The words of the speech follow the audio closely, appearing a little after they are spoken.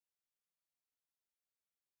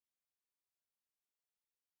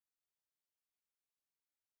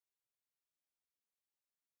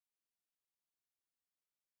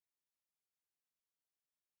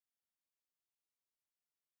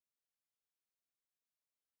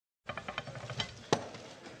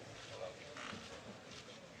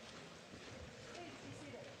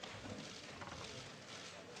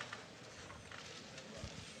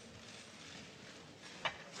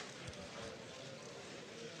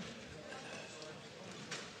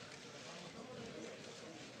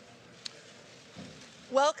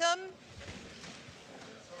Welcome.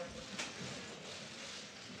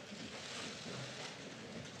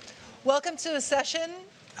 Welcome to a session,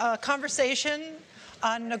 a conversation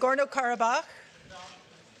on Nagorno-Karabakh.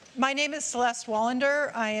 My name is Celeste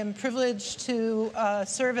Wallander. I am privileged to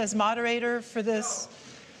serve as moderator for this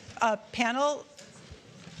panel.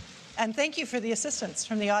 And thank you for the assistance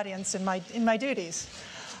from the audience in my duties.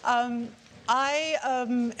 I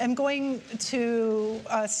am going to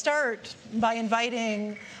start by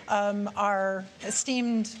inviting our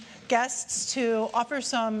esteemed guests to offer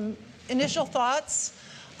some initial thoughts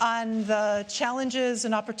on the challenges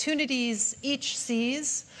and opportunities each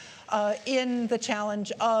sees in the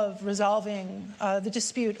challenge of resolving the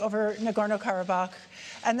dispute over Nagorno-Karabakh.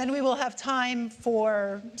 And then we will have time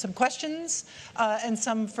for some questions and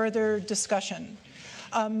some further discussion.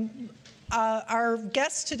 Our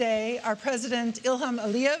guests today are President İlham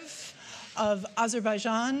Aliyev of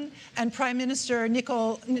Azerbaijan and Prime Minister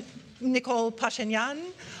Nikol Paşinyan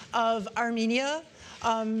of Armenia.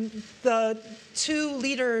 The two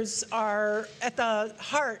leaders are at the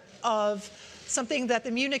heart of something that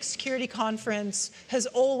the Munich Security Conference has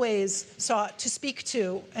always sought to speak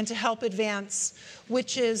to and to help advance,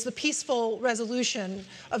 which is the peaceful resolution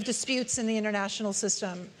of disputes in the international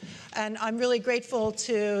system. And I'm really grateful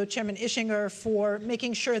to Chairman Ischinger for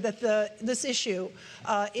making sure that this issue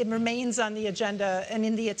it remains on the agenda and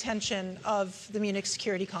in the attention of the Munich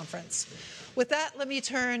Security Conference. With that, let me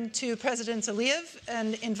turn to President Aliyev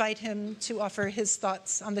and invite him to offer his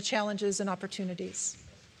thoughts on the challenges and opportunities.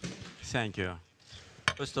 Thank you.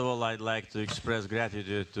 First of all, I'd like to express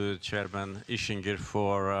gratitude to Chairman Ischinger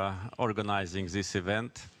for organizing this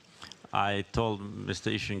event. I told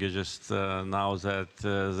Mr. Ischinger just now that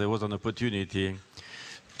there was an opportunity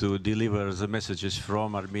to deliver the messages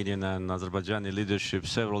from Armenian and Azerbaijani leadership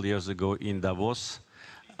several years ago in Davos.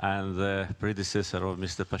 And the predecessor of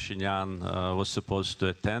Mr. Paşinyan was supposed to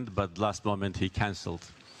attend, but last moment he canceled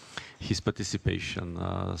his participation.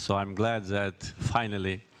 So I'm glad that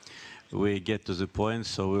finally we get to the point,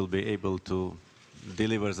 so we'll be able to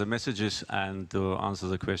deliver the messages and to answer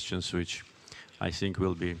the questions, which I think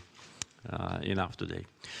will be enough today.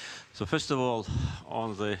 So first of all,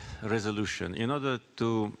 on the resolution, in order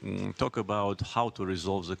to talk about how to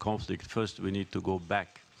resolve the conflict, first we need to go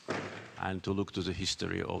back and to look to the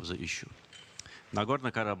history of the issue.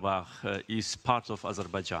 Nagorno-Karabakh is part of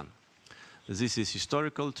Azerbaijan. This is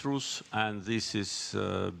historical truth, and this is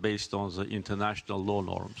based on the international law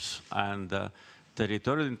norms. And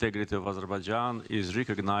territorial integrity of Azerbaijan is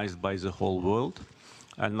recognized by the whole world,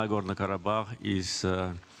 and Nagorno-Karabakh is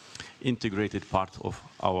integrated part of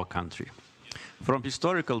our country. From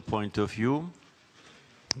historical point of view,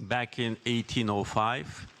 back in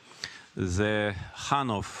 1805, the Khan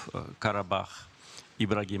of Karabakh,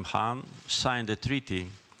 Ibrahim Khan, signed a treaty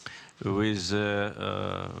with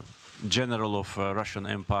General of Russian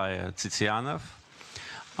Empire, Tsitsanov.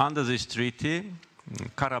 Under this treaty,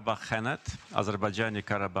 Karabakh Khanate, Azerbaijani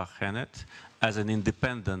Karabakh Khanate, as an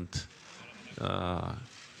independent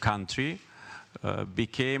country,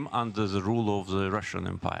 became under the rule of the Russian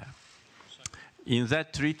Empire. In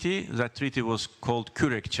that treaty was called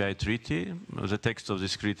Kürekçay Treaty. The text of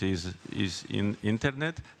this treaty is in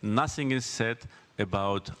internet. Nothing is said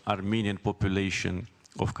about Armenian population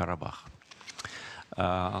of Karabakh.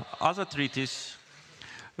 Other treaties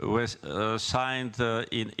were signed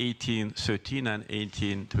in 1813 and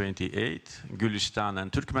 1828, Gülistan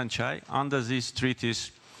and Turkmenchai. Under these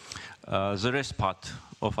treaties, the rest part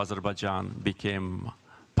of Azerbaijan became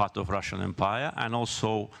part of Russian Empire, and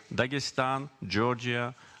also Dagestan,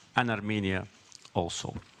 Georgia, and Armenia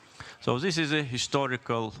also. So this is a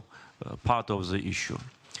historical part of the issue.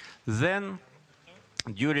 Then,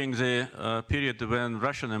 during the period when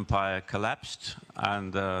Russian Empire collapsed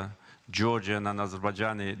and Georgian and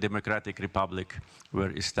Azerbaijani Democratic Republic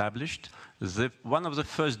were established, one of the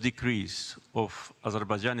first decrees of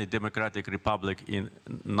Azerbaijani Democratic Republic in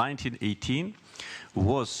 1918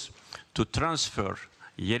 was to transfer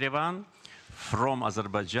Yerevan from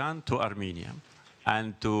Azerbaijan to Armenia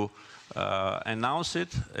and to announce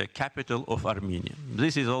it a capital of Armenia.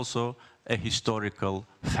 This is also a historical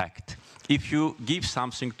fact. If you give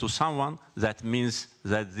something to someone, that means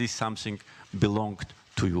that this something belonged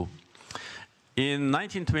to you. In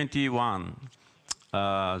 1921,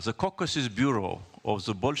 the Caucasus Bureau of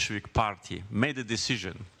the Bolshevik Party made a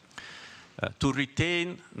decision to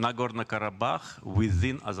retain Nagorno-Karabakh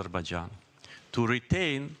within Azerbaijan, to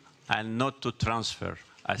retain and not to transfer,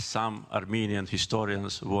 as some Armenian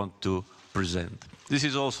historians want to present. This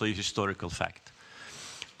is also a historical fact.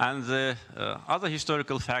 And the other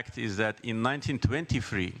historical fact is that in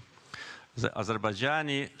 1923, the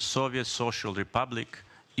Azerbaijani Soviet Social Republic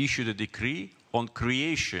issued a decree on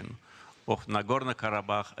creation of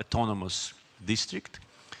Nagorno-Karabakh Autonomous District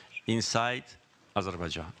inside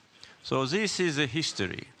Azerbaijan. So this is a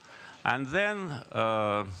history. And then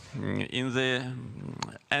in the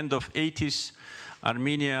end of 80s,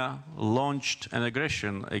 Armenia launched an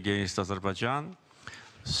aggression against Azerbaijan.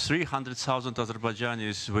 300,000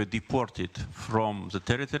 Azerbaijanis were deported from the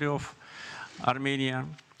territory of Armenia.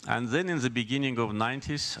 And then in the beginning of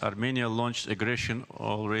 90s, Armenia launched aggression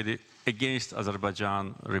already against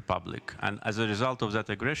Azerbaijan Republic. And as a result of that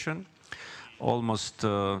aggression, almost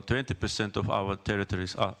 20% of our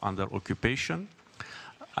territories are under occupation.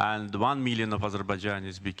 And 1 million of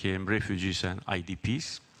Azerbaijanis became refugees and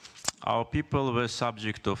IDPs. Our people were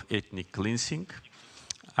subject of ethnic cleansing.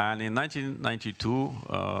 And in 1992,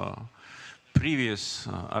 previous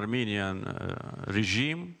Armenian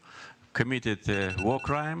regime committed a war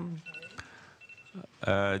crime,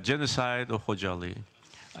 genocide of Khojaly.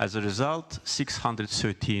 As a result,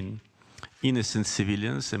 613 innocent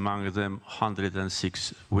civilians, among them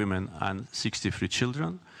 106 women and 63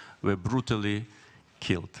 children, were brutally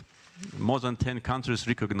killed. More than 10 countries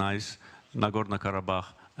recognize Nagorno-Karabakh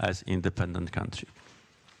as independent country.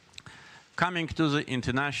 Coming to the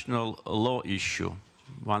international law issue,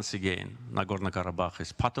 once again, Nagorno-Karabakh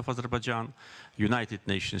is part of Azerbaijan. United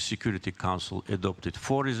Nations Security Council adopted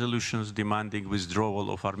 4 resolutions demanding withdrawal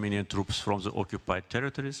of Armenian troops from the occupied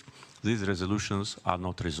territories. These resolutions are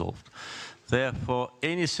not resolved. Therefore,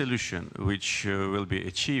 any solution which will be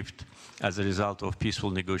achieved as a result of peaceful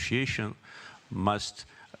negotiation must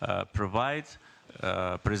provide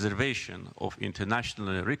preservation of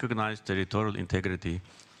internationally recognized territorial integrity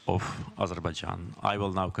of Azerbaijan. I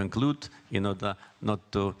will now conclude in order not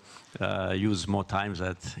to use more time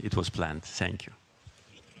than it was planned. Thank you.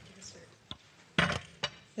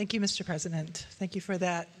 Thank you, Mr. President. Thank you for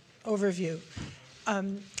that overview.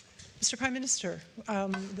 Mr. Prime Minister,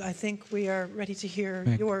 I think we are ready to hear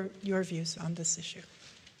your views on this issue.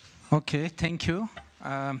 Okay, thank you.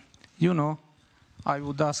 You know, I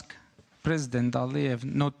would ask President Aliyev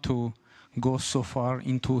not to go so far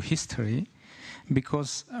into history,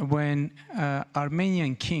 because when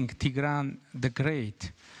Armenian King Tigran the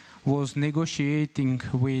Great was negotiating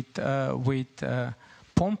with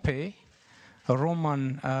Pompey, a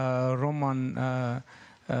Roman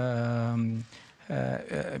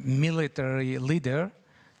military leader,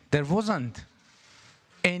 there wasn't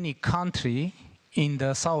any country in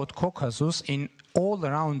the South Caucasus, in all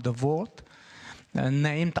around the world,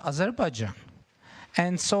 named Azerbaijan.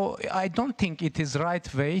 And so I don't think it is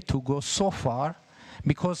right way to go so far,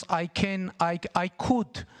 because I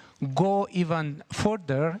could go even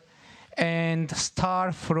further and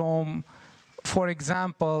start from, for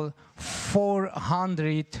example,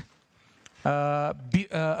 400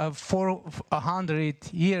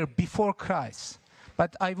 years before Christ.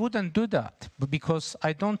 But I wouldn't do that, because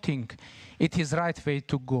I don't think it is right way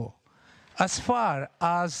to go. As far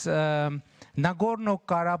as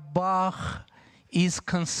Nagorno-Karabakh is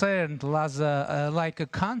concerned as like a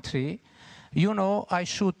country, you know, I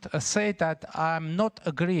should say that I'm not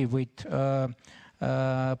agree with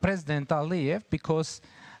President Aliyev, because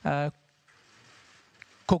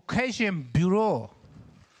Caucasian Bureau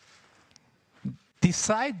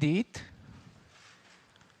decided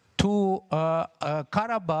to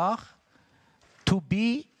Karabakh to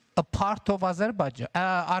be a part of Azerbaijan,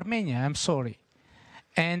 Armenia, I'm sorry.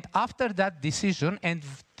 And after that decision, and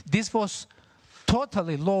this was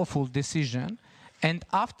totally lawful decision, and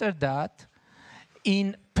after that,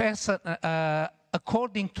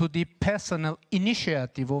 according to the personal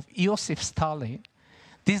initiative of Joseph Stalin,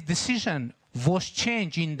 this decision was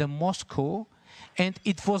changed in the Moscow, and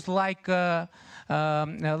it was like a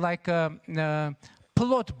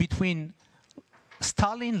plot between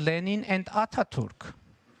Stalin, Lenin, and Ataturk.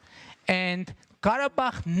 And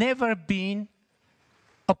Karabakh never been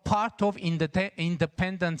a part of the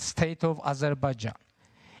independent state of Azerbaijan.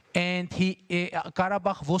 And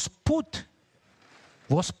Karabakh was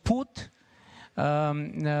put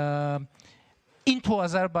into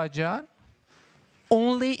Azerbaijan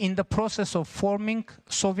only in the process of forming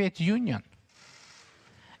Soviet Union.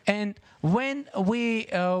 And when we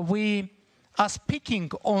are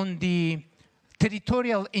speaking on the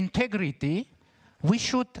territorial integrity, we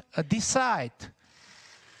should decide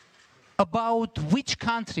about which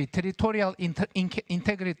country territorial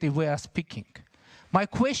integrity we are speaking. My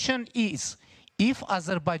question is, if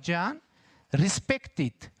Azerbaijan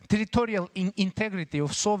respected territorial integrity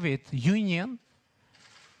of Soviet Union,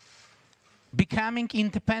 becoming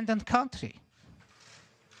independent country,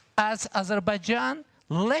 as Azerbaijan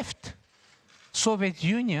left Soviet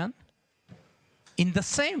Union, in the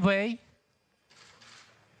same way,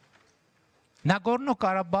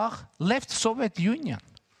 Nagorno-Karabakh left Soviet Union.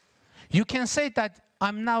 You can say that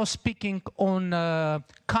I'm now speaking on a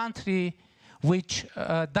country which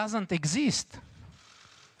doesn't exist,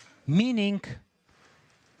 meaning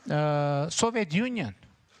Soviet Union.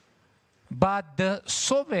 But the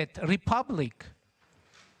Soviet Republic,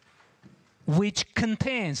 which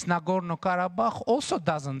contains Nagorno-Karabakh, also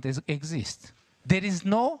doesn't exist. There is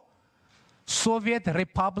no Soviet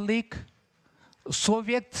Republic,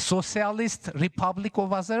 Soviet Socialist Republic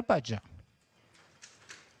of Azerbaijan.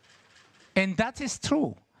 And that is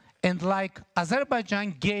true. And like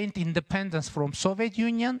Azerbaijan gained independence from Soviet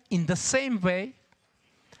Union, in the same way,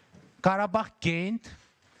 Karabakh gained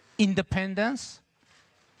independence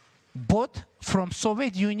both from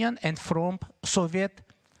Soviet Union and from Soviet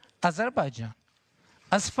Azerbaijan.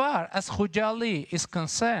 As far as Khojaly is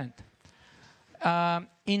concerned,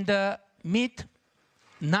 in the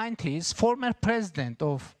mid-90s, former president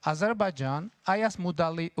of Azerbaijan, Ayaz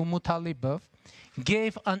Mutalibov,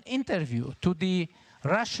 gave an interview to the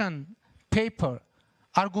Russian paper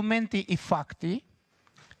Argumenty i Fakti,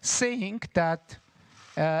 saying that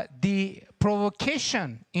the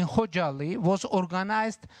provocation in Khojaly was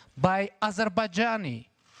organized by Azerbaijani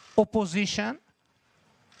opposition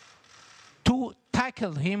to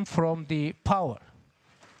tackle him from the power.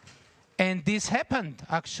 And this happened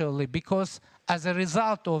actually because as a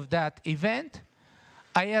result of that event,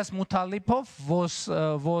 Ayaz Mutalibov was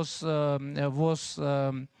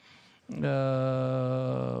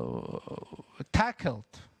tackled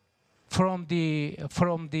from the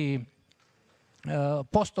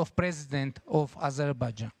post of president of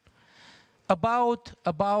Azerbaijan. About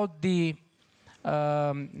the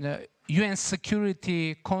UN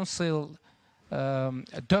Security Council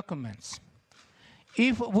documents.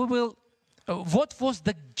 If we will, what was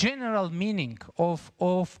the general meaning of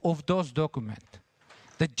those documents?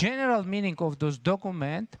 The general meaning of those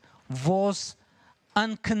documents was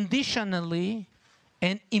unconditionally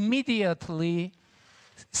and immediately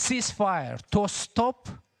ceasefire to stop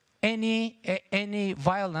any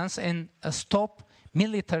violence and stop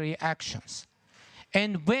military actions.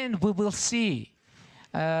 And when we will see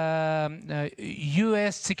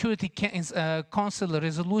US Security Council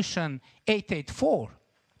Resolution 884,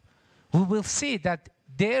 we will see that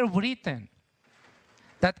there written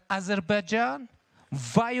that Azerbaijan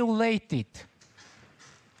violated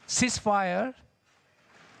ceasefire,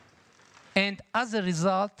 and as a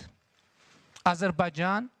result,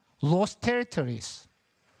 Azerbaijan lost territories.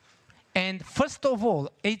 And first of all,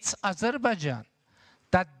 it's Azerbaijan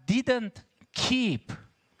that didn't keep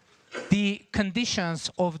the conditions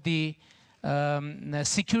of the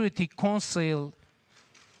Security Council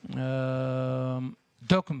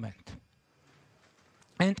document.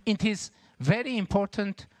 And it is very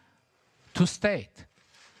important to state.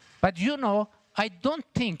 But you know, I don't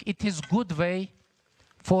think it is good way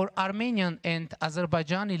for Armenian and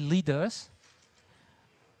Azerbaijani leaders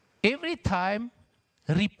every time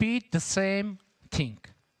repeat the same thing.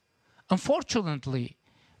 Unfortunately,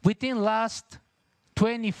 within last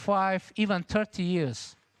 25, even 30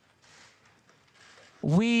 years,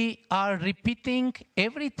 we are repeating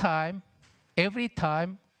every time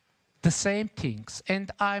the same things.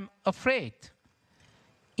 And I'm afraid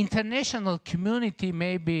international community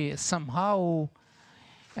maybe somehow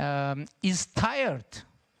is tired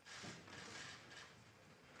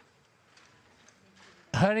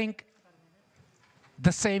hearing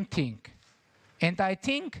the same thing. And I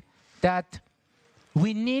think that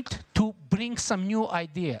we need to bring some new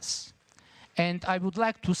ideas. And I would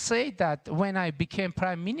like to say that when I became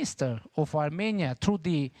Prime Minister of Armenia through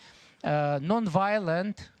the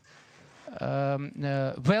non-violent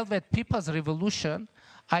Velvet People's Revolution,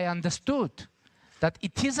 I understood that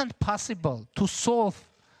it isn't possible to solve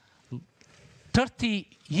 30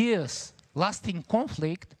 years lasting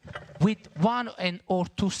conflict with one or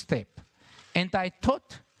two steps. And I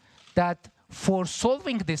thought that for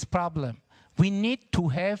solving this problem, we need to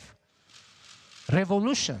have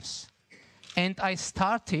revolutions. And I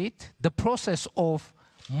started the process of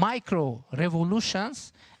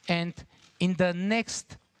micro-revolutions, and in the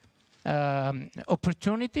next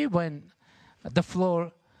opportunity when the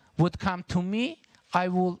floor would come to me, I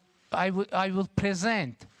will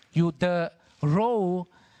present you the role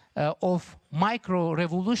of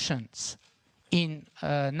micro-revolutions in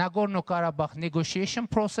Nagorno-Karabakh negotiation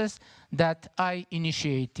process that I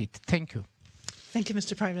initiated. Thank you. Thank you,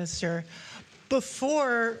 Mr. Prime Minister.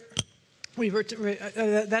 Before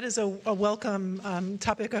That is a welcome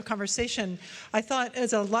topic of conversation. I thought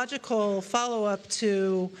as a logical follow-up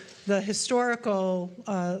to the historical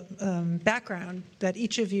background that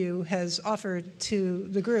each of you has offered to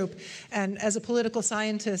the group, and as a political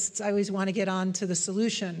scientist, I always want to get on to the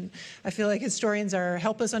solution. I feel like historians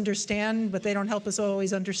help us understand, but they don't help us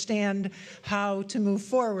always understand how to move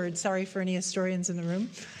forward. Sorry for any historians in the room.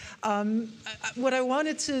 What I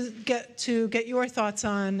wanted to get your thoughts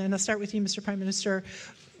on, and I'll start with you, Mr. Prime Minister,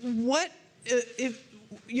 if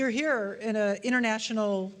you're here in an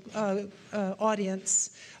international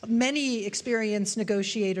audience, many experienced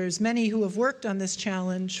negotiators, many who have worked on this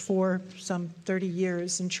challenge for some 30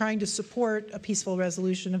 years and trying to support a peaceful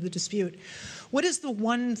resolution of the dispute. What is the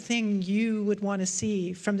one thing you would want to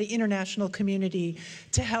see from the international community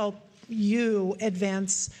to help you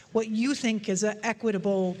advance what you think is an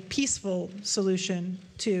equitable, peaceful solution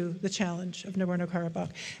to the challenge of Nagorno-Karabakh?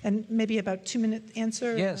 And maybe about 2-minute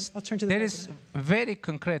answer. Yes, I'll turn to the there is a very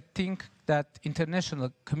concrete thing that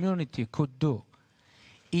international community could do.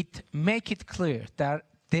 It make it clear that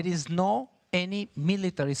there is no any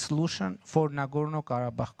military solution for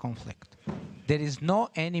Nagorno-Karabakh conflict. There is no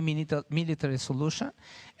any military solution,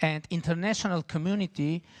 and international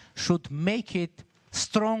community should make it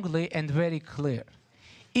strongly and very clear.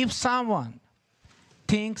 If someone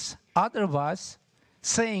thinks otherwise,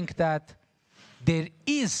 saying that there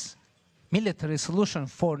is military solution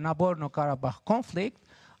for Nagorno-Karabakh conflict,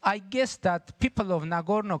 I guess that people of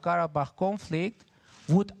Nagorno-Karabakh conflict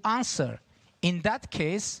would answer, in that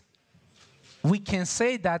case, we can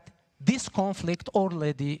say that this conflict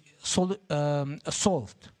already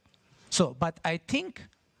solved. So, but I think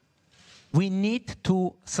we need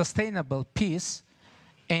to sustainable peace.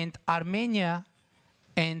 And Armenia,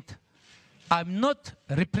 and I'm not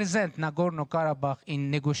represent Nagorno-Karabakh in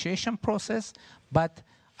negotiation process, but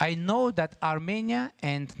I know that Armenia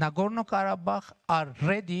and Nagorno-Karabakh are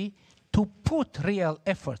ready to put real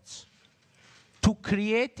efforts to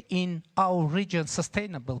create in our region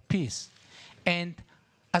sustainable peace. And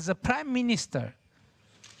as a Prime Minister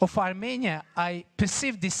of Armenia, I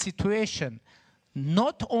perceive this situation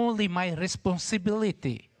not only my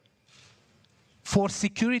responsibility for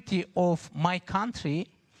security of my country,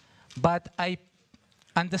 but I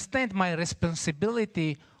understand my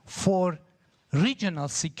responsibility for regional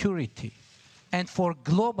security and for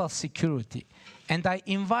global security. And I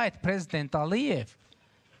invite President Aliyev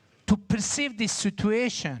to perceive this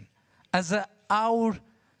situation as our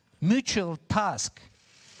mutual task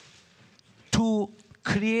to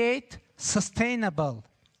create sustainable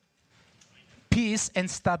peace and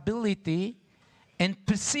stability, and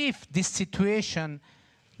perceive this situation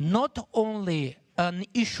not only an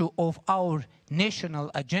issue of our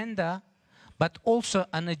national agenda, but also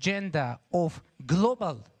an agenda of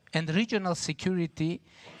global and regional security,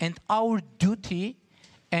 and our duty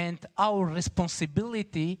and our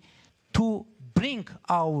responsibility to bring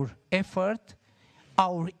our effort,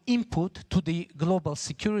 our input to the global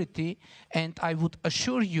security. And I would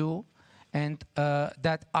assure you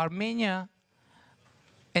that Armenia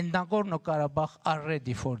and Nagorno-Karabakh are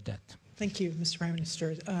ready for that. Thank you, Mr. Prime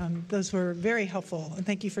Minister. Those were very helpful, and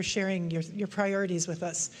thank you for sharing your priorities with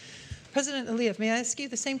us. President Aliyev, may I ask you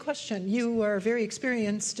the same question? You are very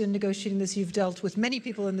experienced in negotiating this. You've dealt with many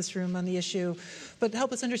people in this room on the issue, but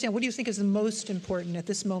help us understand, what do you think is the most important at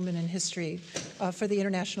this moment in history for the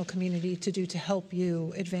international community to do to help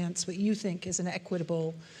you advance what you think is an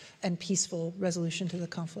equitable and peaceful resolution to the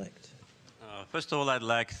conflict? First of all, I'd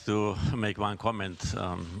like to make one comment.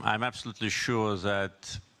 I'm absolutely sure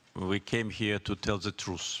that we came here to tell the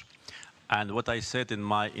truth. And what I said in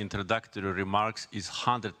my introductory remarks is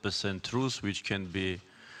 100% truth, which can be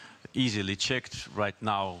easily checked right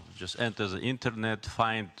now. Just enter the internet,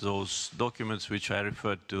 find those documents which I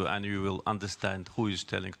referred to, and you will understand who is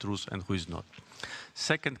telling truth and who is not.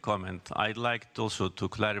 Second comment, I'd like also to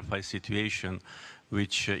clarify situation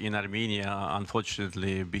which in Armenia,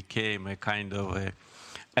 unfortunately, became a kind of a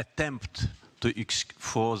attempt to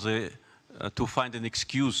find an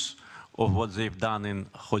excuse of what they've done in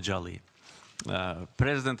Khojaly.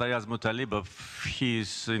 President Ayaz Mutalibov, he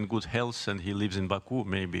is in good health and he lives in Baku.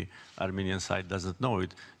 Maybe Armenian side doesn't know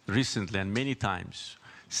it. Recently and many times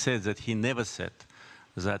said that he never said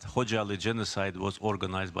that Khojaly genocide was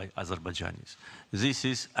organized by Azerbaijanis. This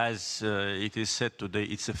is, as it is said today,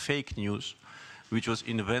 it's a fake news which was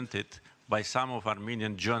invented by some of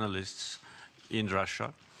Armenian journalists in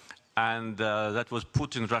Russia, and that was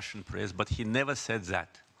put in Russian press, but he never said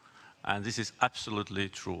that. And this is absolutely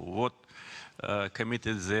true. What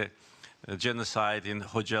committed the genocide in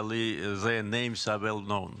Khojaly, their names are well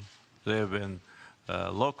known. They have been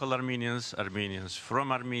local Armenians, Armenians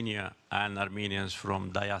from Armenia, and Armenians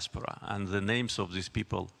from diaspora. And the names of these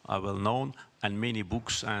people are well known, and many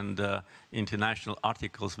books and international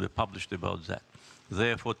articles were published about that.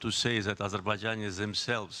 Therefore, to say that Azerbaijanis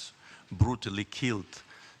themselves brutally killed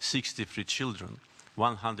 63 children,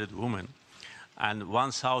 100 women, and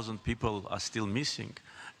 1,000 people are still missing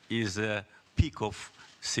is a peak of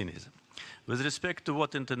cynicism. With respect to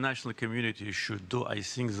what international community should do, I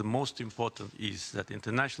think the most important is that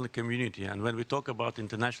international community, and when we talk about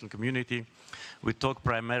international community, we talk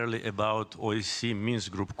primarily about OSCE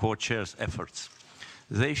Minsk Group co-chairs efforts.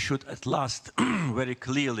 They should at last very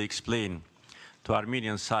clearly explain to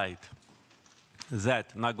Armenian side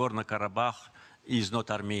that Nagorno-Karabakh is not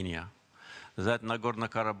Armenia, that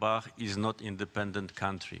Nagorno-Karabakh is not independent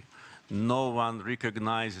country. No one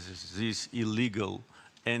recognizes this illegal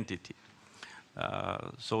entity.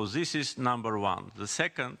 So this is number one. The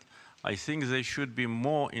second, I think there should be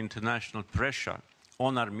more international pressure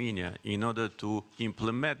on Armenia in order to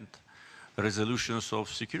implement resolutions of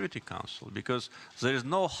Security Council, because there is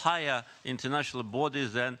no higher international body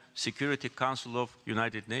than Security Council of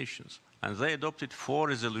United Nations. And they adopted 4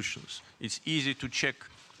 resolutions. It's easy to check.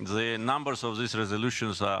 The numbers of these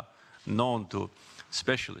resolutions are known to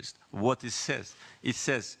specialists. What it says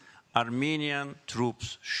Armenian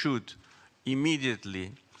troops should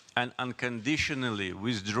immediately and unconditionally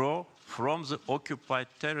withdraw from the occupied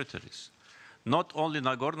territories. Not only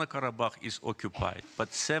Nagorno-Karabakh is occupied,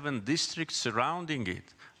 but 7 districts surrounding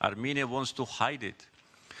it. Armenia wants to hide it.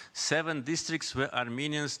 7 districts where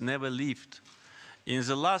Armenians never lived. In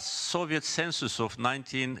the last Soviet census of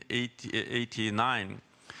 1989,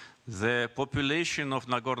 the population of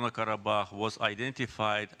Nagorno-Karabakh was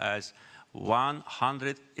identified as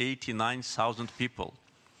 189,000 people,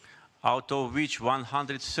 out of which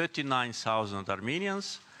 139,000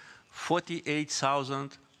 Armenians,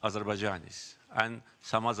 48,000 Azerbaijanis, and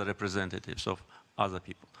some other representatives of other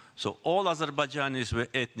people. So all Azerbaijanis were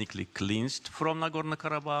ethnically cleansed from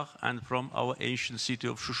Nagorno-Karabakh and from our ancient city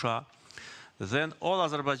of Shusha. Then all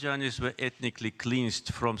Azerbaijanis were ethnically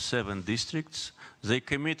cleansed from 7 districts. They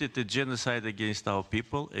committed a genocide against our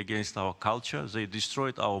people, against our culture. They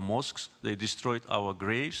destroyed our mosques. They destroyed our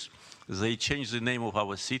graves. They changed the name of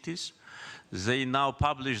our cities. They now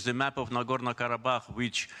publish the map of Nagorno-Karabakh,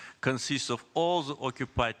 which consists of all the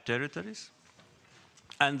occupied territories.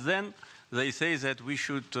 And then they say that we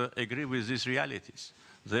should agree with these realities.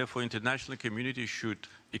 Therefore, international community should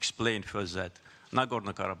explain first that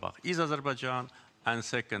Nagorno-Karabakh is Azerbaijan, and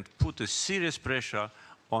second, put a serious pressure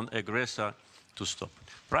on aggressor to stop it.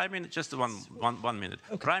 Prime Minister, just one minute.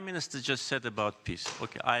 Okay. Prime Minister just said about peace.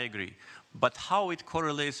 Okay, I agree. But how it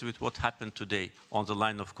correlates with what happened today on the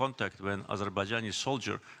line of contact when Azerbaijani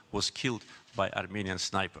soldier was killed by Armenian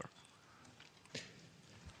sniper?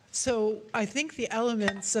 So I think the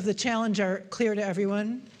elements of the challenge are clear to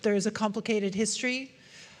everyone. There is a complicated history,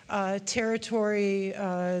 territory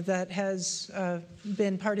that has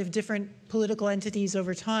been part of different political entities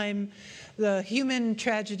over time, the human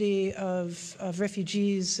tragedy of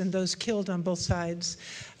refugees and those killed on both sides,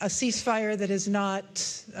 a ceasefire that is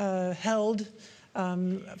not held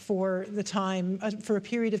for a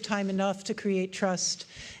period of time enough to create trust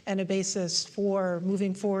and a basis for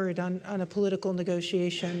moving forward on a political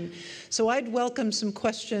negotiation. So I'd welcome some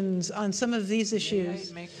questions on some of these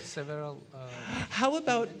issues. May I make several? How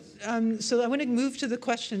about, so I want to move to the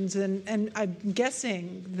questions, and I'm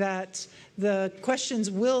guessing that the questions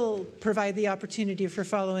will provide the opportunity for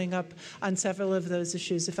following up on several of those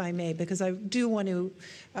issues, if I may, because I do want to,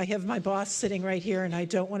 I have my boss sitting right here, and I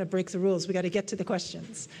don't want to break the rules. We got to get to the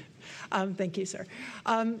questions. Thank you, sir.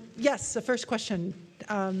 Yes, the first question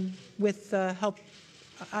with help.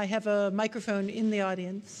 I have a microphone in the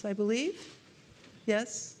audience, I believe.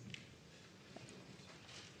 Yes?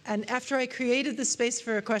 And after I created the space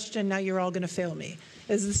for a question, now you're all going to fail me.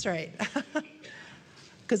 Is this right?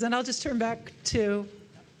 Because then I'll just turn back to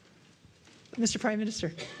Mr. Prime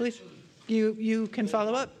Minister. Please, you can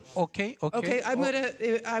follow up. Okay. Okay, I'm going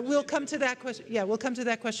to. We'll come to that question. Yeah, we'll come to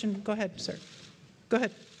that question. Go ahead, sir. Go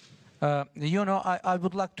ahead. I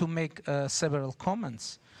would like to make several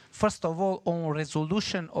comments. First of all, on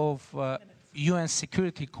resolution of UN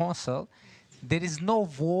Security Council, there is no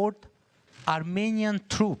word Armenian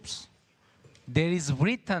troops. There is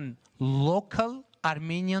written local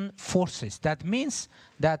Armenian forces. That means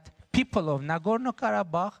that people of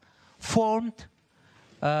Nagorno-Karabakh formed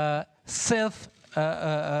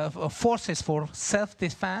forces for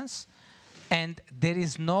self-defense, and there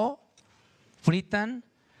is no written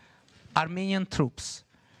Armenian troops.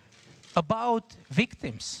 About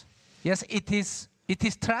victims, yes, it is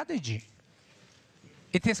tragedy.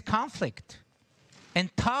 it is conflict. And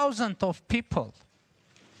thousands of people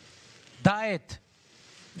died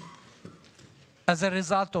as a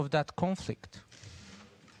result of that conflict.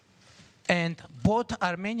 And both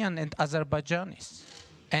Armenian and Azerbaijanis.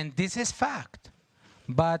 And this is fact.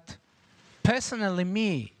 But personally,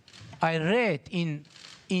 me, I read in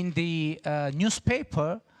the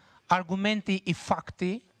newspaper, Argumenti I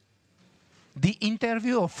Fakti, the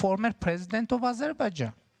interview of former president of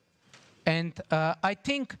Azerbaijan. And I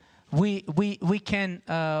think we can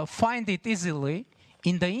find it easily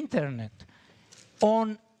in the internet.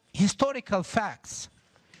 On historical facts,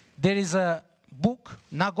 there is a book,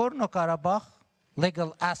 Nagorno-Karabakh,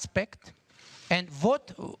 Legal Aspect, and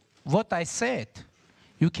what I said,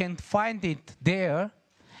 you can find it there,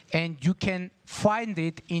 and you can find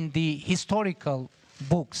it in the historical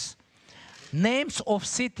books. Names of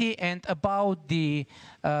city and about the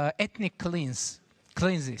ethnic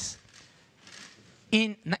cleanses.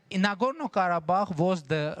 In Nagorno-Karabakh was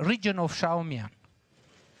the region of Shaumian.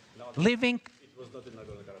 Living,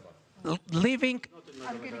 living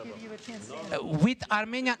I'm going to give you a chance to answer. with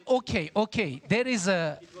Armenian. Okay. There is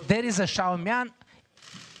a Shaumian.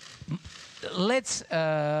 Let's.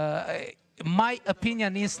 My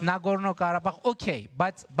opinion is Nagorno-Karabakh. Okay,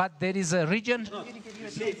 but there is a region. I'm going to give you a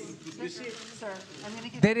chance. Sir, I'm going to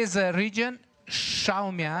give There is a region,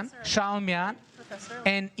 Shaumian, Professor.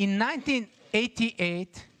 and in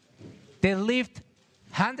 1988, there lived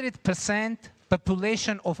 100%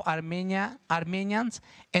 population of Armenians,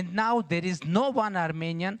 and now there is no one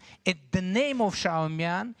Armenian, and the name of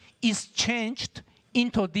Shaumian is changed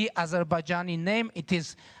into the Azerbaijani name. It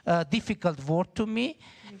is a difficult word to me,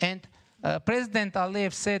 and President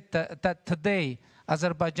Aliyev said that today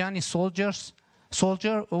Azerbaijani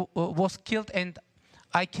soldier was killed, and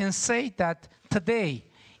I can say that today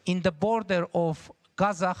in the border of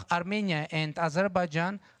Kazakh, Armenia, and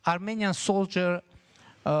Azerbaijan, Armenian soldier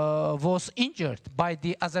was injured by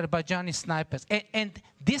the Azerbaijani snipers. And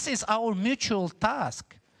this is our mutual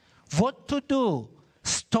task. What to do?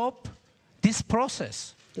 Stop this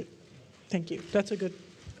process. Thank you. That's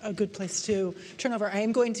a good place to turn over. I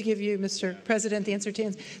am going to give you, Mr. President, the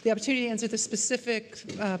opportunity to answer the specific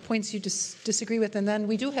points you disagree with, and then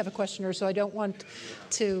we do have a questioner, so I don't want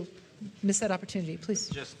to miss that opportunity. Please.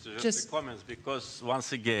 Just comments, because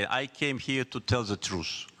once again, I came here to tell the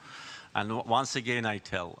truth. And once again,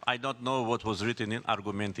 I don't know what was written in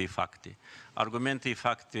Argumenti Fakti. Argumenti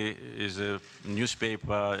Fakti is a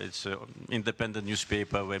newspaper, it's an independent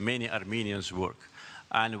newspaper where many Armenians work.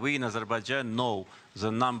 And we in Azerbaijan know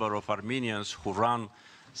the number of Armenians who run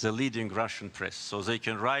the leading Russian press, so they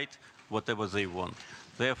can write whatever they want.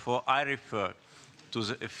 Therefore, I refer to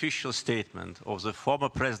the official statement of the former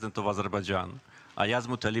president of Azerbaijan, Ayaz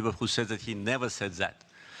Mutalibov, who said that he never said that.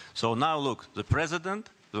 So now look, the president,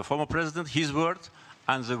 the former president, his word,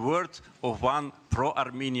 and the word of one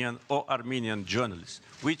pro-Armenian or Armenian journalist,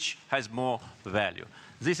 which has more value.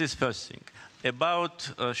 This is first thing. About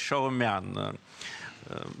Shaumian,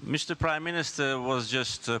 Mr. Prime Minister was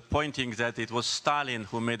just pointing that it was Stalin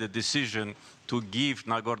who made a decision to give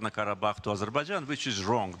Nagorno-Karabakh to Azerbaijan, which is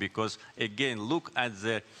wrong, because again, look at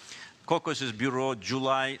the Caucasus Bureau,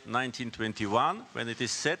 July 1921, when it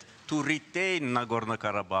is said to retain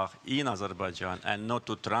Nagorno-Karabakh in Azerbaijan and not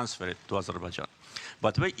to transfer it to Azerbaijan.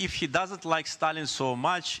 But if he doesn't like Stalin so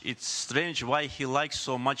much, it's strange why he likes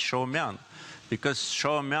so much Shaumian, because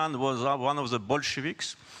Shaumian was one of the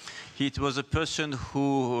Bolsheviks. It was a person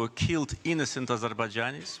who killed innocent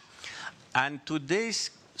Azerbaijanis. And today's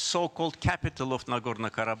so-called capital of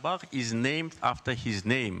Nagorno-Karabakh is named after his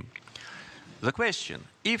name. The question,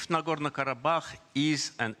 if Nagorno-Karabakh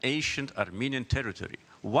is an ancient Armenian territory,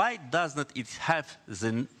 why doesn't it have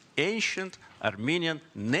the ancient Armenian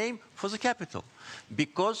name for the capital?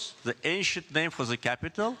 Because the ancient name for the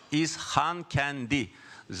capital is Khan Kandi,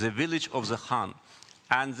 the village of the Khan.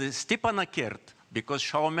 And the Stepanakert, because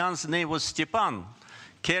Shaumian's name was Stepan.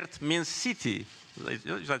 Kert means city.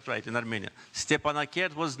 That's right, in Armenia.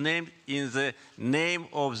 Stepanakert was named in the name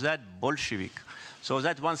of that Bolshevik. So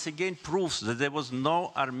that once again proves that there was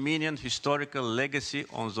no Armenian historical legacy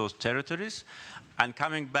on those territories. And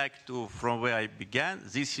coming back to from where I began,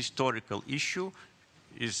 this historical issue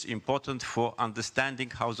is important for understanding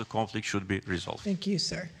how the conflict should be resolved. Thank you,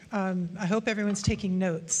 sir. I hope everyone's taking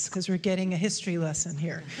notes, because we're getting a history lesson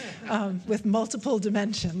here with multiple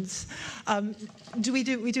dimensions. We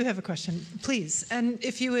do have a question, please. And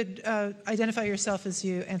if you would identify yourself as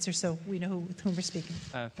you answer, so we know with whom we're speaking.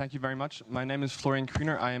 Thank you very much. My name is Florian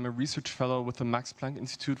Kriener. I am a research fellow with the Max Planck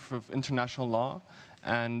Institute for International Law.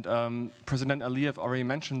 And President Aliyev already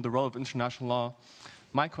mentioned the role of international law.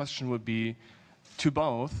 My question would be, to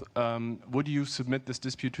both, would you submit this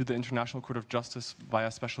dispute to the International Court of Justice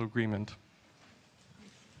via special agreement?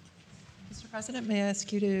 Mr. President, may I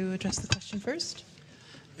ask you to address the question first?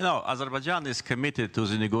 You know, Azerbaijan is committed to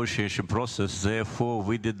the negotiation process. Therefore,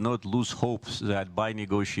 we did not lose hopes that by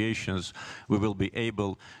negotiations we will be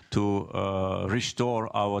able to restore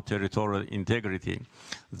our territorial integrity.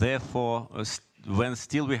 Therefore, when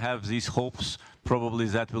still we have these hopes, probably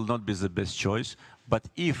that will not be the best choice. But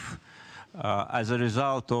if, as a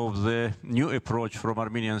result of the new approach from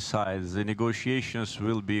Armenian side, the negotiations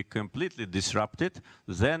will be completely disrupted,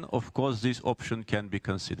 then, of course, this option can be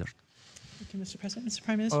considered. Thank you, Mr. President. Mr.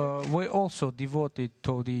 Prime Minister? We also devoted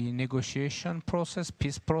to the negotiation process,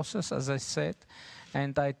 peace process, as I said,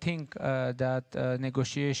 and I think that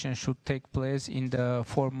negotiation should take place in the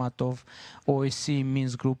format of OSCE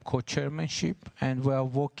Minsk Group co-chairmanship, and we are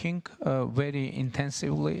working very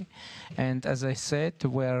intensively, and as I said,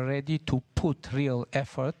 we are ready to put real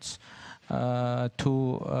efforts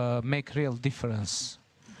to make real difference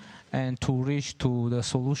and to reach to the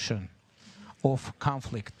solution of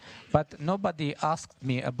conflict. But nobody asked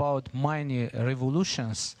me about many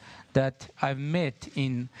revolutions that I've met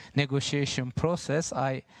in negotiation process.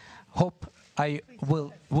 I hope I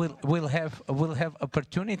will have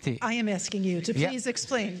opportunity. I am asking you to please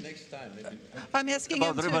explain. Next time, I'm asking him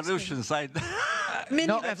about to revolutions, mini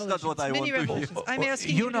No, revolutions. that's not what I mini want to revolutions. hear. I'm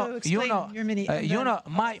asking you to explain your mini.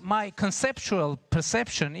 My conceptual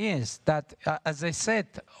perception is that, as I said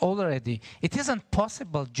already, it isn't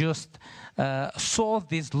possible just solve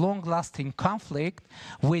this long-lasting conflict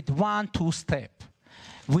with 1-2 step.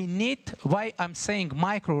 We need, why I'm saying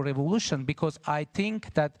micro-revolution, because I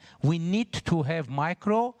think that we need to have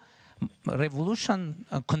micro-revolution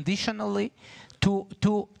conditionally to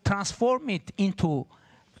transform it into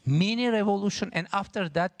mini-revolution, and after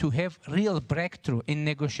that to have real breakthrough in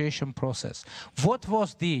negotiation process. What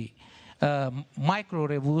was the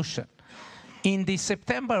micro-revolution? In the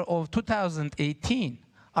September of 2018,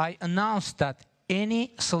 I announced that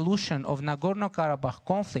any solution of Nagorno-Karabakh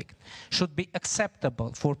conflict should be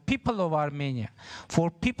acceptable for people of Armenia,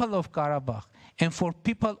 for people of Karabakh, and for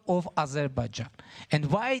people of Azerbaijan.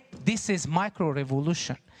 And why this is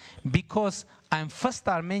micro-revolution? Because I'm first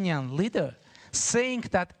Armenian leader saying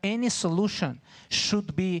that any solution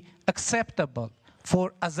should be acceptable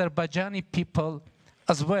for Azerbaijani people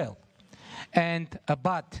as well. And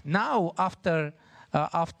but now, after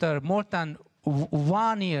more than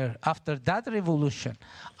 1 year after that revolution,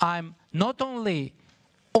 I'm not only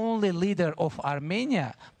leader of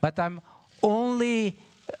Armenia, but I'm only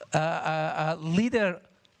leader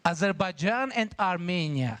Azerbaijan and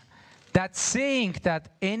Armenia, that saying that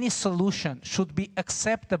any solution should be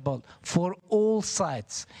acceptable for all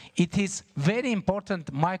sides. It is very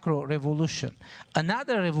important micro-revolution.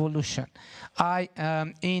 Another revolution,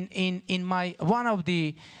 in my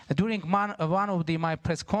my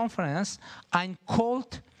press conference, I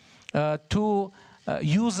called to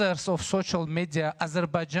users of social media,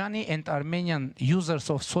 Azerbaijani and Armenian users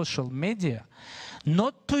of social media,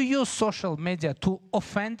 not to use social media to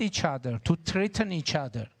offend each other, to threaten each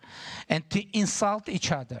other, and to insult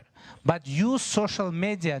each other, but use social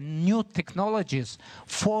media, new technologies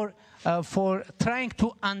for trying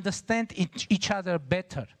to understand each other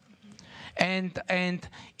better. And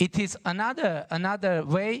it is another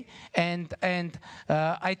way, and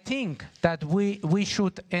I think that we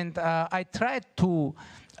should, and I tried to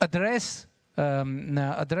address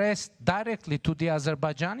directly to the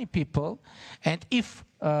Azerbaijani people, and if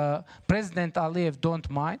President Aliyev don't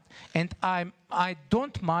mind, and I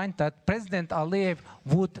don't mind that President Aliyev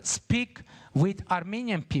would speak with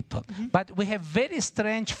Armenian people. Mm-hmm. But we have very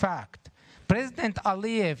strange fact. President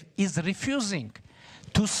Aliyev is refusing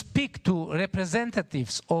to speak to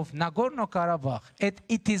representatives of Nagorno-Karabakh, and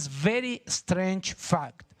it is very strange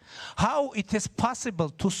fact. How it is possible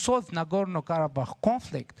to solve Nagorno-Karabakh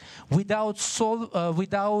conflict without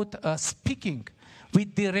speaking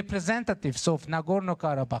with the representatives of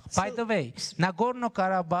Nagorno-Karabakh. By the way,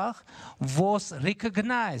 Nagorno-Karabakh was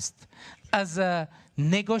recognized as a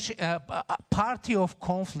party of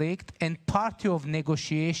conflict and party of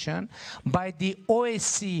negotiation by the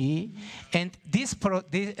OSCE, and this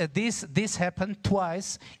happened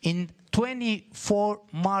twice in 24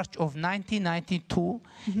 March of 1992,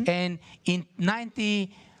 mm-hmm. and in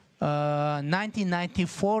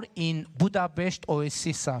 1994 in Budapest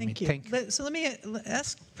OSCE summit. Thank you. So let me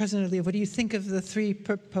ask President Aliyev, what do you think of the 3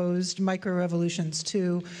 proposed micro-revolutions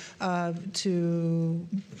to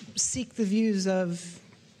seek the views of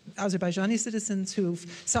Azerbaijani citizens who've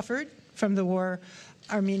suffered from the war,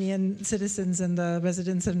 Armenian citizens and the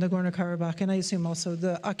residents of Nagorno-Karabakh, and I assume also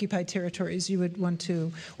the occupied territories you would want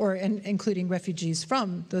to, or including refugees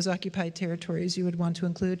from those occupied territories you would want to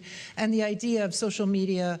include. And the idea of social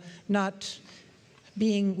media not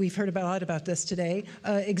being, we've heard a lot about this today,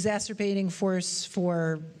 exacerbating force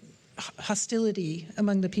for hostility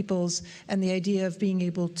among the peoples, and the idea of being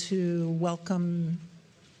able to welcome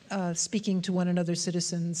speaking to one another's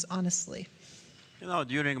citizens honestly. You know,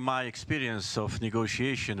 during my experience of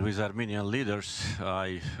negotiation with Armenian leaders,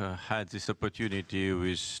 I had this opportunity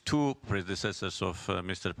with two predecessors of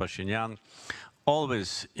Mr. Paşinyan.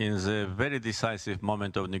 Always in the very decisive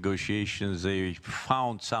moment of negotiations, they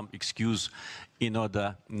found some excuse in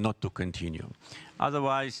order not to continue.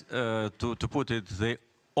 Otherwise, to put it,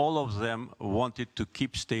 all of them wanted to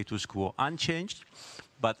keep status quo unchanged,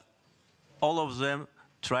 but all of them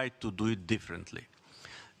tried to do it differently.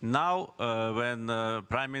 Now, when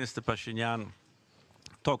Prime Minister Paşinyan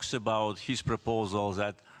talks about his proposal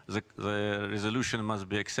that the resolution must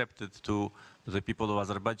be accepted to the people of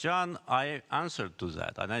Azerbaijan, I answered to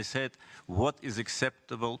that. And I said, what is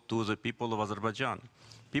acceptable to the people of Azerbaijan?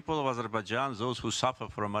 People of Azerbaijan, those who suffer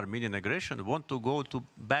from Armenian aggression, want to go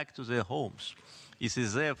back to their homes. It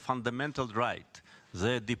is their fundamental right.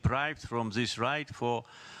 They're deprived from this right for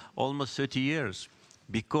almost 30 years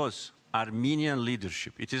because Armenian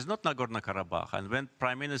leadership, it is not Nagorno-Karabakh. And when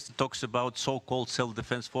Prime Minister talks about so-called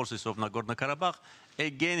self-defense forces of Nagorno-Karabakh,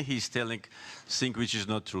 again he's telling things which is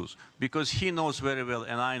not true. Because he knows very well,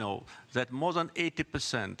 and I know, that more than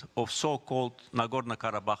 80% of so-called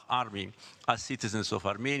Nagorno-Karabakh army are citizens of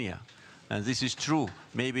Armenia. And this is true,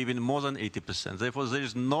 maybe even more than 80%. Therefore, there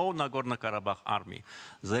is no Nagorno-Karabakh army.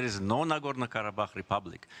 There is no Nagorno-Karabakh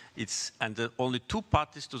republic. And there are only two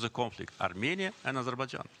parties to the conflict, Armenia and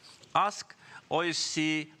Azerbaijan. Ask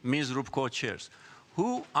OSCE Minsk co-chairs,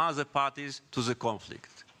 who are the parties to the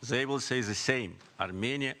conflict? They will say the same,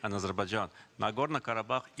 Armenia and Azerbaijan.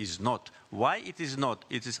 Nagorno-Karabakh is not. Why it is not?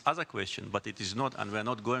 It is other question, but it is not, and we are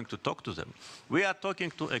not going to talk to them. We are talking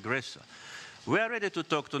to aggressor. We are ready to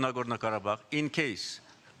talk to Nagorno-Karabakh in case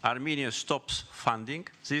Armenia stops funding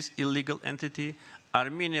this illegal entity,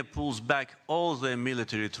 Armenia pulls back all their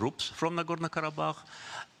military troops from Nagorno-Karabakh,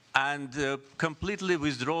 and completely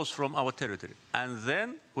withdraws from our territory. And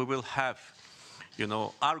then we will have, you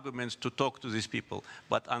know, arguments to talk to these people.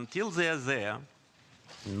 But until they are there,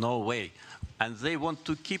 no way. And they want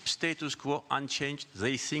to keep status quo unchanged.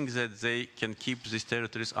 They think that they can keep these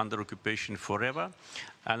territories under occupation forever.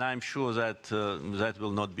 And I'm sure that that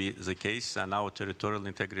will not be the case, and our territorial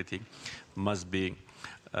integrity must be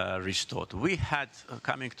restored. We had,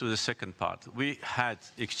 coming to the second part, we had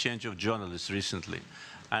exchange of journalists recently.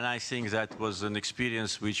 And I think that was an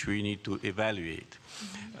experience which we need to evaluate.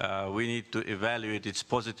 We need to evaluate its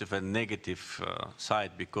positive and negative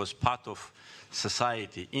side, because part of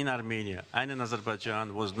society in Armenia and in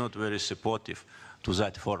Azerbaijan was not very supportive to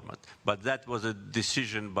that format. But that was a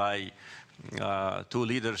decision by two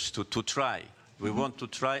leaders to try. We want to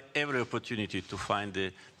try every opportunity to find a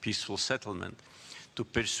peaceful settlement, to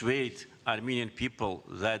persuade Armenian people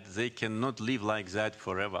that they cannot live like that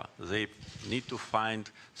forever. They need to find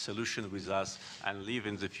solution with us and live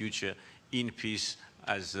in the future in peace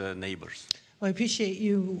as neighbors. Well, I appreciate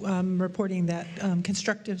you reporting that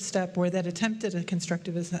constructive step, or that attempt at a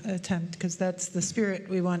constructive attempt, because that's the spirit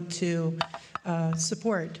we want to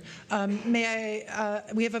support.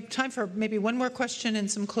 We have time for maybe one more question and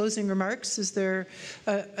some closing remarks. Is there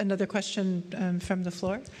another question from the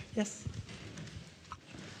floor? Yes.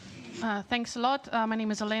 Thanks a lot. My name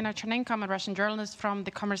is Elena Chernenko. I'm a Russian journalist from the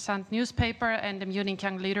Kommersant newspaper and the Munich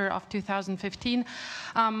Young Leader of 2015.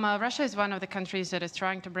 Russia is one of the countries that is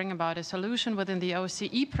trying to bring about a solution within the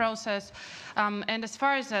OSCE process. And as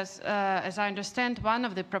far as I understand, one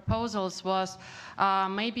of the proposals was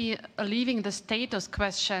maybe leaving the status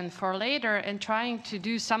question for later and trying to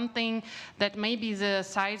do something that maybe the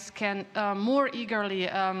sides can more eagerly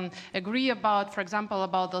agree about, for example,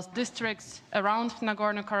 about those districts around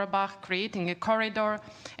Nagorno-Karabakh, creating a corridor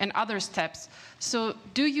and other steps. So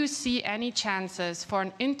do you see any chances for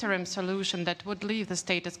an interim solution that would leave the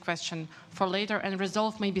status question for later and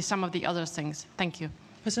resolve maybe some of the other things? Thank you.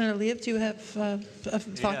 President Aliyev, do you have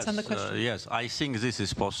thoughts on the question? Yes, I think this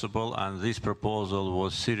is possible, and this proposal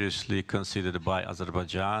was seriously considered by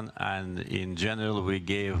Azerbaijan, and in general we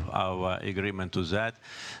gave our agreement to that.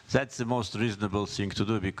 That's the most reasonable thing to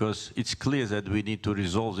do, because it's clear that we need to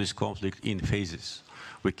resolve this conflict in phases.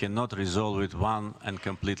 We cannot resolve it one and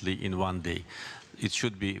completely in one day. it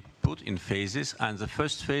should be put in phases, and the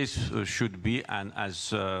first phase should be, and as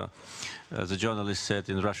the journalist said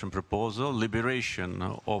in the Russian proposal, liberation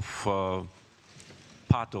of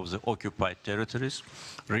part of the occupied territories,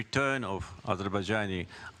 return of Azerbaijani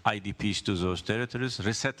IDPs to those territories,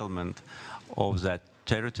 resettlement of that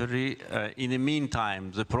territory. In the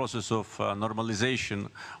meantime, the process of normalization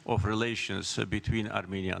of relations between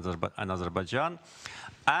Armenia and Azerbaijan,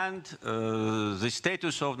 and the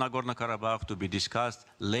status of Nagorno-Karabakh to be discussed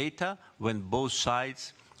later when both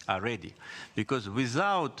sides are ready. Because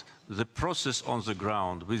without the process on the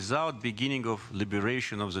ground, without beginning of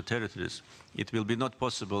liberation of the territories, it will be not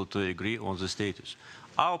possible to agree on the status.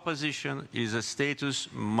 Our position is that status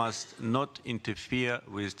must not interfere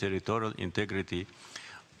with territorial integrity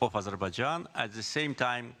of Azerbaijan. At the same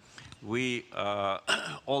time, we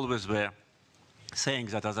always were saying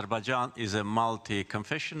that Azerbaijan is a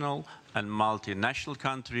multi-confessional and multinational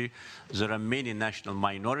country. There are many national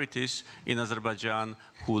minorities in Azerbaijan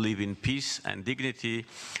who live in peace and dignity.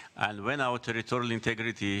 And when our territorial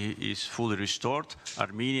integrity is fully restored,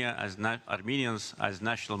 Armenians as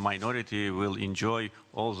national minority will enjoy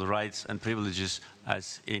all the rights and privileges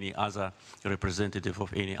as any other representative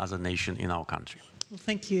of any other nation in our country. Well,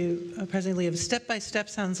 thank you, President Əliyevin. Step by step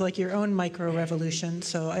sounds like your own micro-revolution,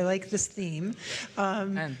 so I like this theme.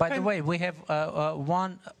 And by the way, we have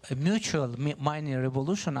one mutual mini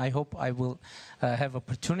revolution. I hope I will have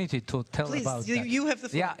opportunity to tell about that. You have the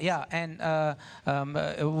floor. Yeah. And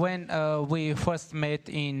when we first met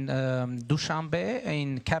in Dushanbe,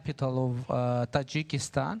 in capital of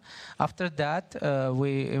Tajikistan, after that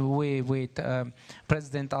we with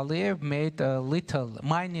President Aliyev made a little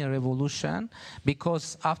mini revolution,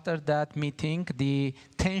 because after that meeting, the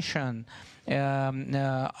tension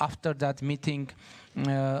after that meeting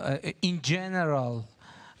in general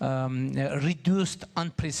reduced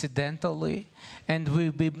unprecedentedly, and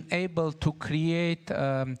we've been able to create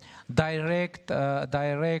direct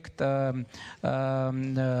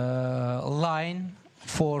line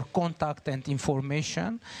for contact and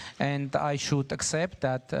information, and I should accept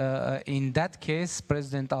that in that case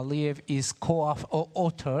President Aliyev is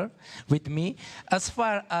co-author with me. As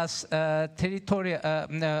far as President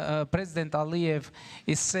Aliyev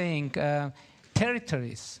is saying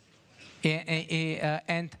territories,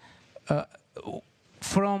 and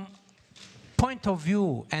from point of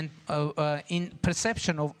view and in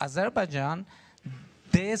perception of Azerbaijan,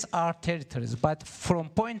 these are territories, but from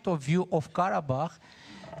point of view of Karabakh,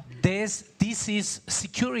 this is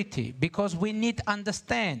security, because we need to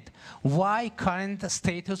understand why current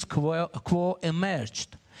status quo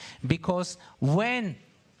emerged. Because when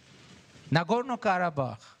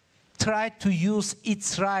Nagorno-Karabakh tried to use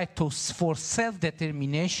its right for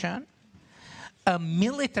self-determination,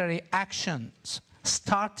 military actions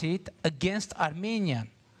started against Armenians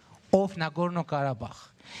of Nagorno-Karabakh.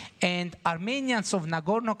 And Armenians of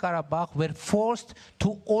Nagorno-Karabakh were forced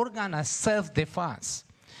to organize self-defense.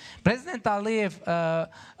 President Aliyev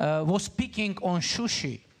was speaking on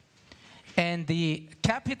Shushi, and the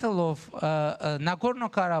capital of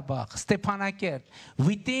Nagorno-Karabakh, Stepanakert,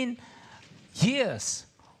 within years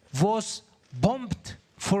was bombed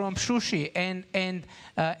from Shushi, and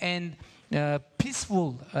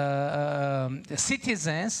peaceful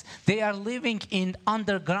citizens, they are living in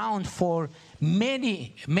underground for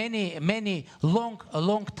many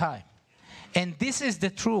long time. And this is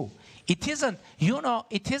the truth. It isn't,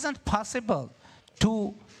 it isn't possible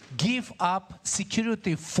to give up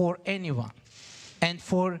security for anyone, and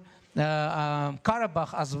for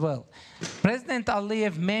Karabakh as well. President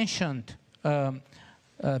Aliyev mentioned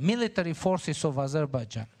military forces of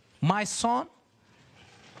Azerbaijan. My son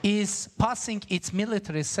is passing its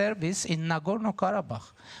military service in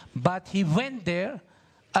Nagorno-Karabakh, but he went there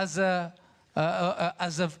as a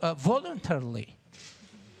voluntarily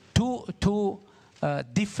to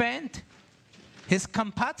defend his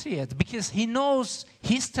compatriots, because he knows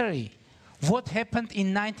history, what happened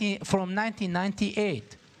from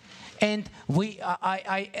 1998. And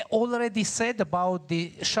I already said about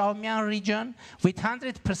the Shaumian region with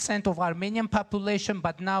 100% of Armenian population,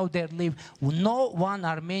 but now there live no one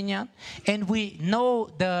Armenian. And we know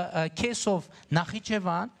the case of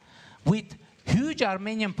Nakhichevan with huge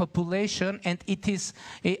Armenian population, and it is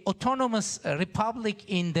an autonomous republic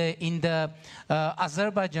in the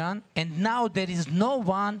Azerbaijan, and now there is no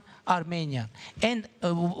one Armenian. And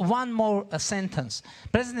one more sentence.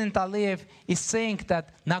 President Aliyev is saying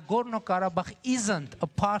that Nagorno-Karabakh isn't a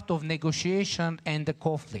part of negotiation and the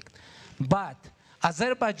conflict, but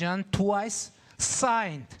Azerbaijan twice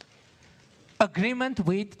signed agreement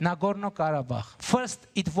with Nagorno-Karabakh. First,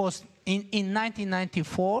 it was in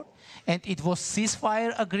 1994, and it was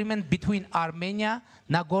ceasefire agreement between Armenia,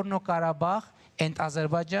 Nagorno-Karabakh, and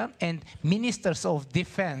Azerbaijan, and ministers of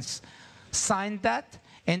defense signed that.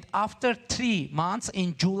 And after 3 months,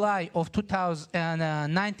 in July of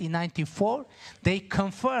 1994, they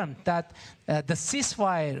confirmed that the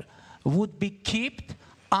ceasefire would be kept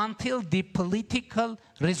until the political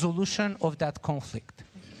resolution of that conflict.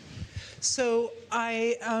 So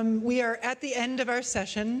we are at the end of our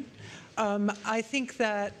session. I think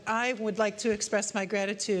that I would like to express my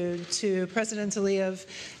gratitude to President Aliyev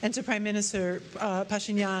and to Prime Minister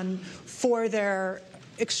Paşinyan for their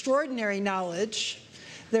extraordinary knowledge,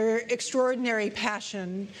 their extraordinary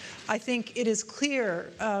passion. I think it is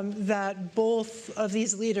clear that both of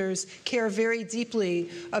these leaders care very deeply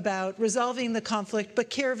about resolving the conflict, but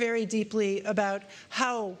care very deeply about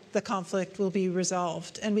how the conflict will be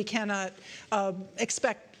resolved. And we cannot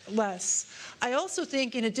expect less. I also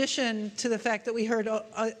think, in addition to the fact that we heard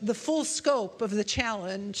the full scope of the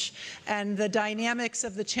challenge and the dynamics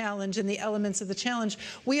of the challenge and the elements of the challenge,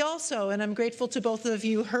 we also, and I'm grateful to both of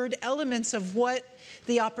you, heard elements of what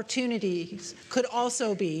the opportunities could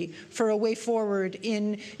also be for a way forward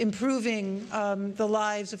in improving the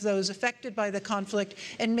lives of those affected by the conflict,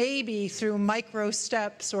 and maybe through micro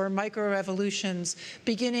steps or micro revolutions,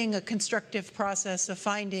 beginning a constructive process of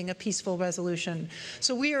finding a peaceful resolution.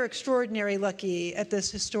 So we are extraordinarily lucky at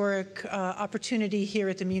this historic opportunity here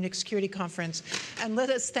at the Munich Security Conference. And let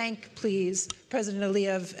us thank, please, President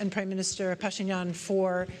Aliyev and Prime Minister Paşinyan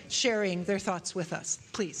for sharing their thoughts with us.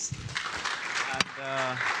 Please.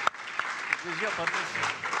 And with your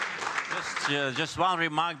permission, just one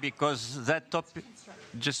remark, because that topic,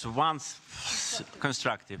 just once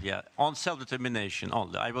constructive, yeah, on self-determination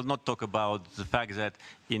only. I will not talk about the fact that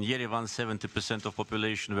in Yerevan 70% of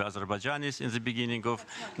population were Azerbaijanis in the beginning of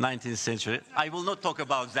 19th century. I will not talk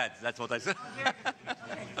about that. That's what I said.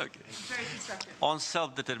 Okay. On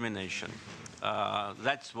self-determination.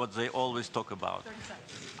 That's what they always talk about.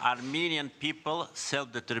 Armenian people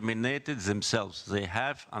self-determinated themselves. They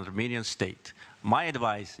have an Armenian state. My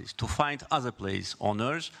advice is to find other place on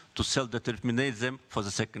earth to self-determinate them for the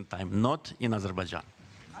second time, not in Azerbaijan.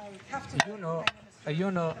 I have to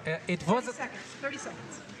It wasn't, 30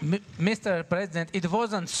 seconds. Mr. President, it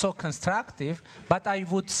wasn't so constructive, but I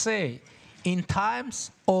would say in times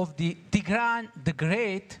of the Tigran the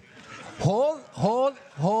Great,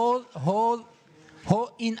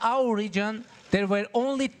 in our region, there were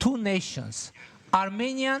only 2 nations,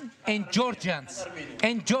 Armenian and Georgians.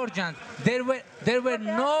 There were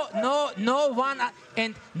no one,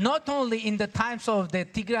 and not only in the times of the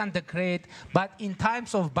Tigran the Great, but in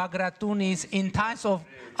times of Bagratunis, in times of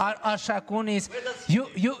Arshakunis.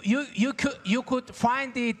 You could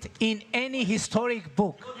find it in any historic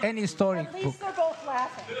book, At least they're both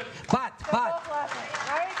laughing. But They're both laughing,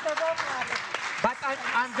 right? They're both laughing. But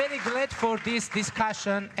I'm very glad for this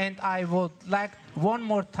discussion, and I would like one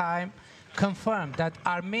more time confirm that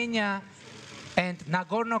Armenia and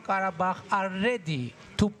Nagorno-Karabakh are ready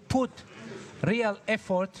to put real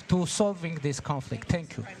effort to solving this conflict.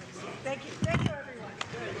 Thank you. Thank you. Thank you, everyone.